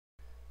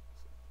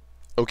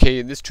Okay,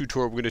 in this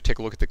tutorial we're going to take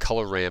a look at the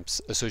color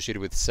ramps associated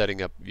with setting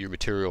up your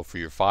material for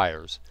your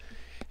fires.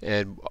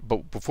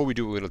 But before we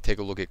do, we're going to take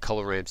a look at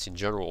color ramps in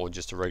general on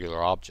just a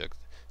regular object.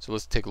 So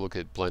let's take a look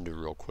at Blender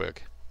real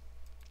quick,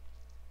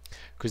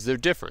 because they're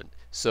different.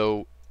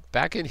 So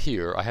back in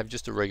here I have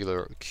just a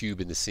regular cube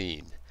in the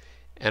scene,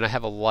 and I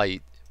have a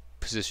light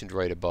positioned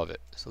right above it.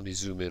 So let me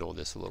zoom in on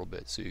this a little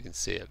bit so you can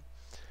see it.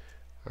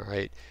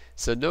 Alright,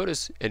 so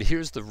notice, and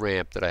here's the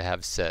ramp that I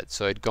have set.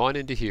 So I'd gone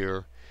into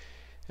here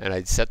and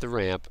I'd set the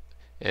ramp,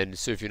 and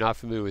so if you're not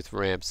familiar with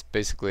ramps,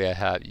 basically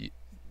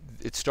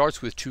it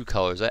starts with two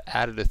colors. I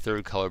added a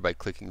third color by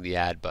clicking the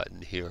add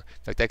button here.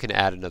 In fact, I can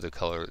add another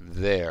color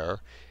there,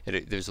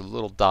 and there's a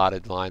little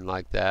dotted line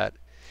like that,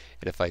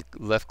 and if I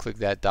left click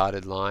that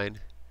dotted line,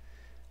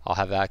 I'll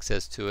have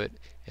access to it,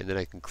 and then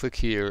I can click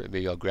here and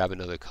maybe I'll grab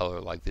another color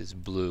like this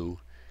blue,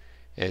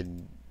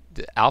 and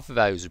the alpha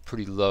values are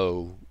pretty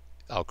low.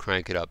 I'll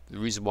crank it up. The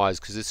reason why is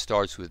because this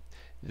starts with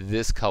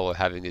this color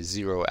having a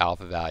 0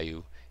 alpha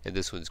value, and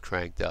this one's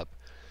cranked up.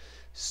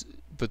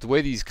 But the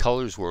way these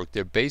colors work,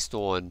 they're based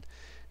on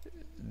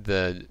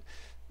the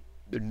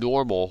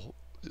normal,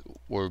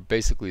 or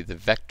basically the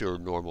vector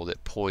normal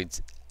that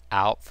points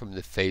out from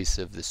the face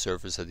of the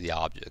surface of the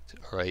object.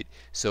 Alright,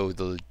 so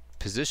the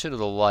position of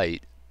the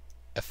light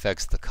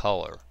affects the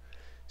color.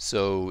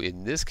 So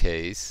in this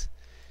case,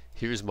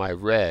 here's my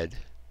red.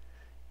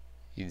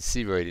 You can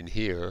see right in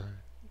here.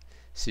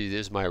 See,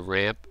 there's my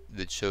ramp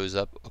that shows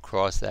up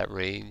across that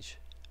range.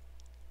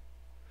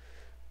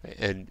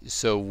 And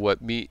so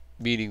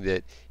meaning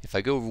that if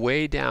I go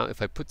way down,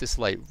 if I put this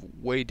light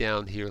way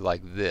down here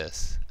like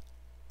this,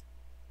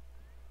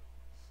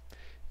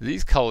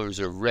 these colors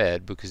are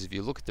red because if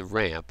you look at the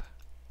ramp,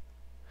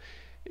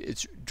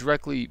 it's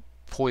directly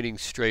pointing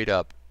straight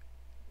up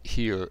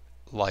here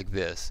like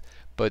this.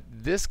 But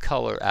this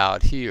color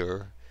out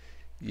here,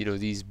 you know,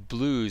 these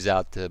blues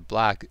out to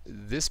black,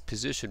 this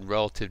position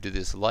relative to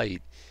this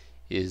light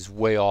is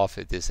way off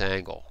at this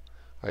angle.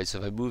 Alright, so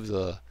if I move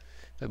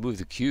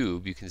the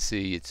cube, you can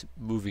see it's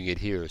moving it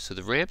here. So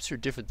the ramps are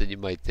different than you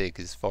might think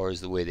as far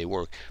as the way they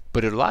work,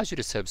 but it allows you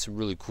to have some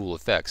really cool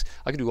effects.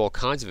 I can do all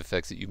kinds of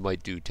effects that you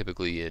might do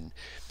typically in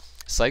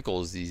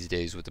cycles these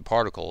days with the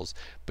particles,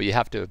 but you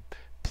have to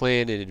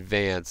plan in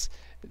advance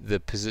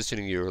the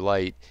positioning of your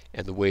light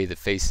and the way the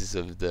faces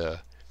of the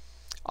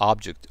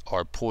object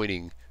are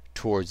pointing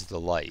towards the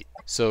light.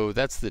 So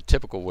that's the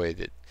typical way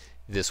that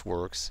this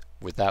works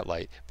with that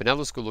light. But now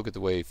let's go look at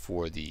the way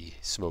for the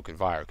smoke and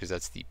fire, because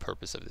that's the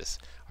purpose of this.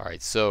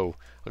 Alright, so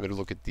I'm going to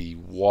look at the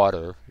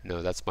water.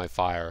 No, that's my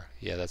fire.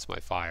 Yeah, that's my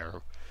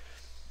fire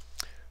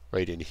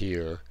right in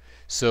here.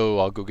 So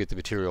I'll go get the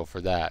material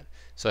for that.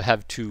 So I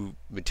have two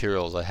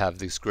materials. I have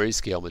this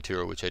grayscale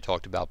material, which I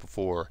talked about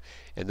before,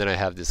 and then I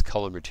have this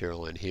color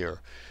material in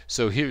here.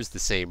 So here's the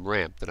same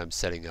ramp that I'm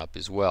setting up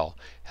as well.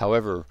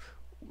 However,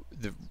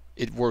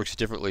 it works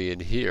differently in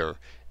here.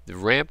 The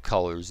ramp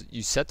colors,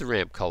 you set the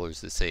ramp colors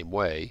the same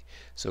way.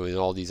 So in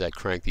all these, I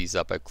cranked these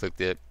up. I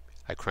clicked it.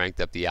 I cranked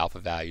up the alpha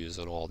values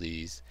on all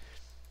these.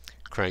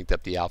 Cranked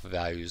up the alpha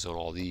values on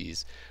all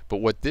these. But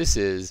what this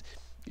is,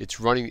 it's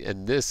running,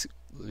 and this,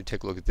 let me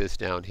take a look at this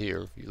down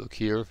here. You look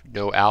here,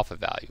 no alpha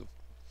value.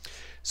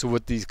 So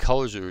what these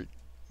colors are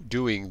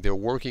doing, they're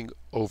working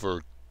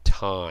over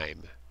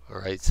time.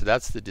 Alright, so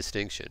that's the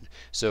distinction.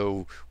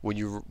 So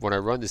when I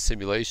run the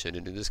simulation,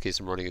 and in this case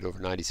I'm running it over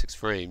 96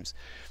 frames,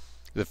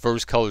 the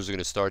first colors are going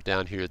to start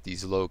down here at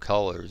these low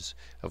colors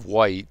of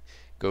white,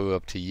 go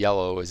up to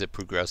yellow as it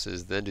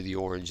progresses, then to the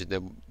orange, and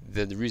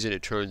then the reason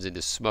it turns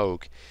into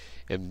smoke,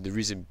 and the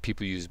reason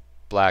people use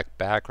black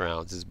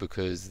backgrounds is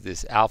because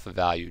this alpha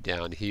value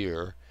down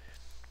here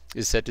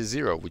is set to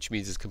 0, which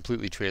means it's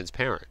completely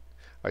transparent.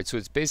 Alright, so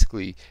it's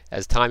basically,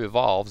 as time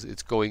evolves,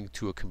 it's going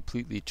to a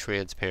completely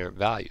transparent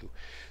value.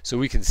 So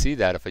we can see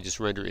that if I just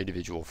render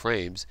individual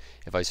frames.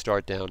 If I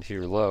start down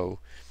here low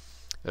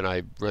and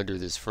I render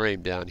this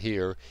frame down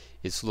here,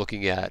 it's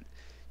looking at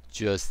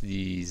just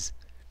these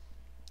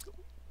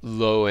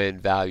low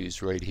end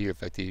values right here. In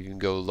fact, if you can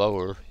go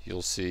lower,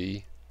 you'll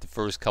see the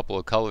first couple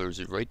of colors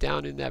are right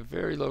down in that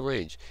very low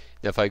range.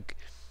 Now if I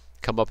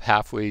come up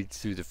halfway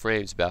through the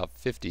frames, about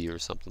 50 or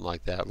something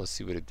like that, let's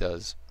see what it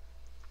does.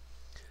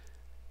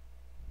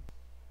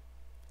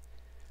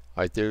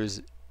 Alright,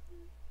 there's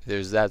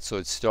that. So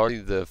it's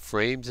starting the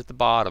frames at the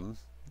bottom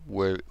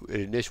where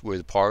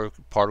the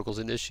particles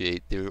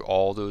initiate. They're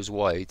all those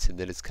whites, and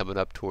then it's coming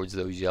up towards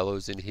those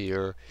yellows in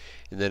here,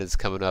 and then it's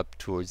coming up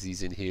towards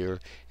these in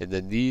here, and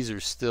then these are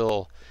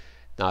still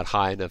not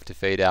high enough to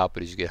fade out.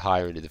 But as you get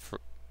higher into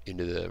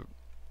the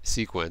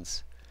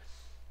sequence,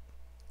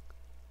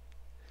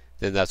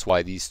 then that's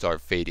why these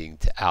start fading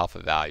to alpha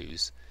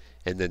values,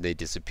 and then they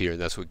disappear, and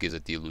that's what gives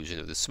it the illusion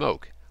of the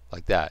smoke.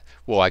 Like that.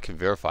 Well, I can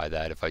verify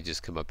that if I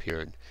just come up here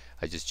and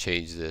I just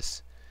change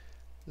this.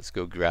 Let's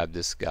go grab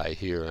this guy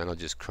here, and I'll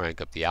just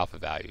crank up the alpha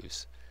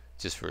values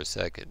just for a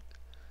second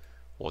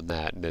on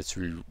that, and let's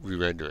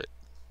re-render it.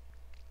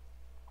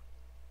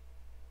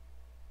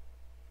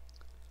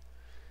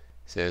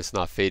 So it's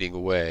not fading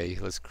away.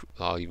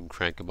 I'll even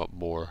crank them up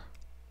more.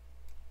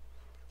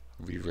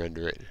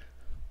 re-render it.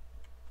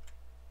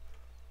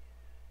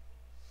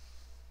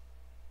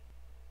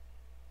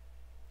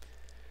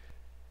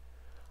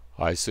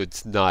 Alright, so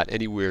it's not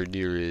anywhere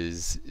near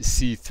as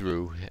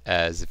see-through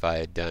as if I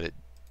had done it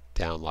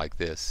down like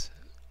this.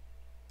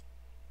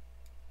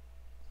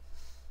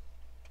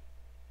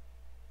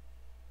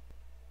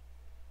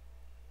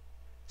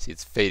 See,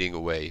 it's fading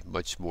away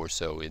much more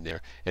so in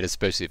there, and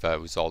especially if I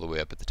was all the way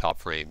up at the top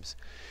frames,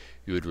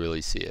 you would really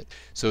see it.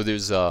 So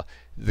there's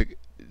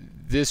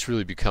this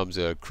really becomes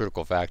a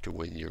critical factor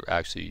when you're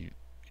actually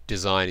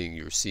designing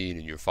your scene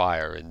and your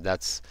fire, and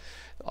that's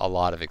a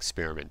lot of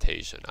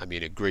experimentation. I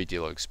mean, a great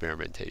deal of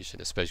experimentation,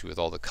 especially with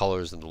all the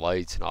colors and the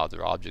lights and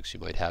other objects you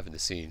might have in the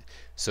scene.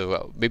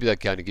 So maybe that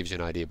kind of gives you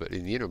an idea, but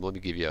in the interim, let me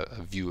give you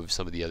a view of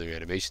some of the other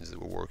animations that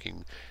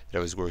I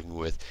was working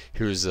with.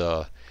 Here's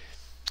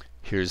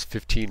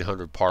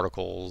 1500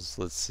 particles.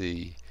 Let's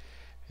see.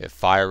 If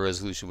fire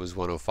resolution was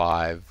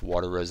 105,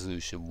 water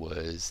resolution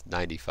was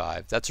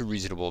 95. That's a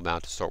reasonable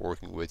amount to start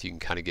working with. You can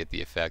kind of get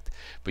the effect,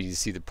 but you can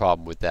see the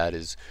problem with that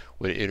is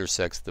when it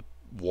intersects the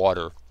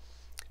water.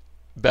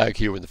 Back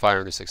here, when the fire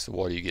intersects the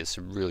water, you get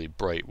some really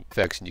bright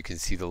effects, and you can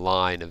see the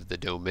line of the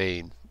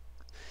domain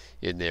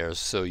in there.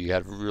 So you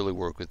have to really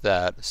work with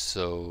that.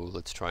 So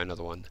let's try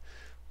another one.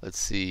 Let's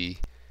see.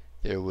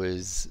 There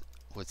was,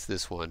 what's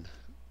this one?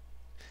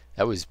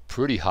 That was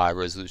pretty high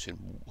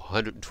resolution,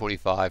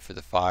 125 for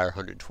the fire,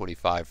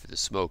 125 for the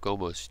smoke,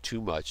 almost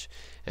too much,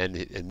 and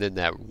then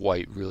that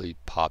white really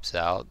pops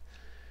out.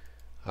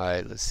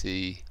 Alright, let's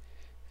see.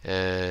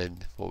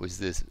 And what was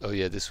this? Oh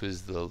yeah, this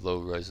was the low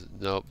res.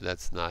 Nope,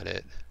 that's not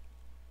it.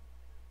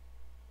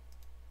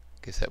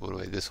 Guess that went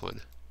away. This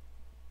one.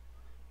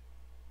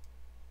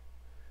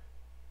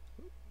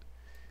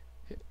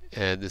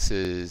 And this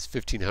is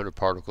 1500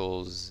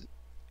 particles,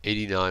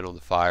 89 on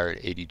the fire, and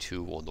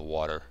 82 on the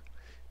water.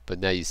 But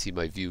now you see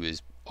my view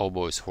is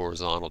almost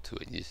horizontal to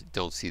it. You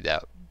don't see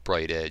that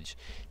bright edge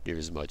near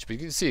as much, but you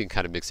can see it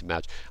kind of mix and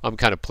match. I'm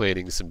kind of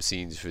planning some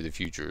scenes for the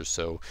future,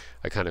 so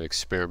I kind of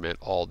experiment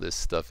all this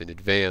stuff in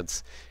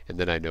advance, and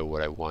then I know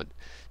what I want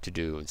to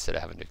do instead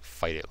of having to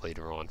fight it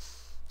later on.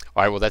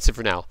 Alright, well that's it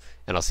for now,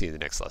 and I'll see you in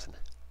the next lesson.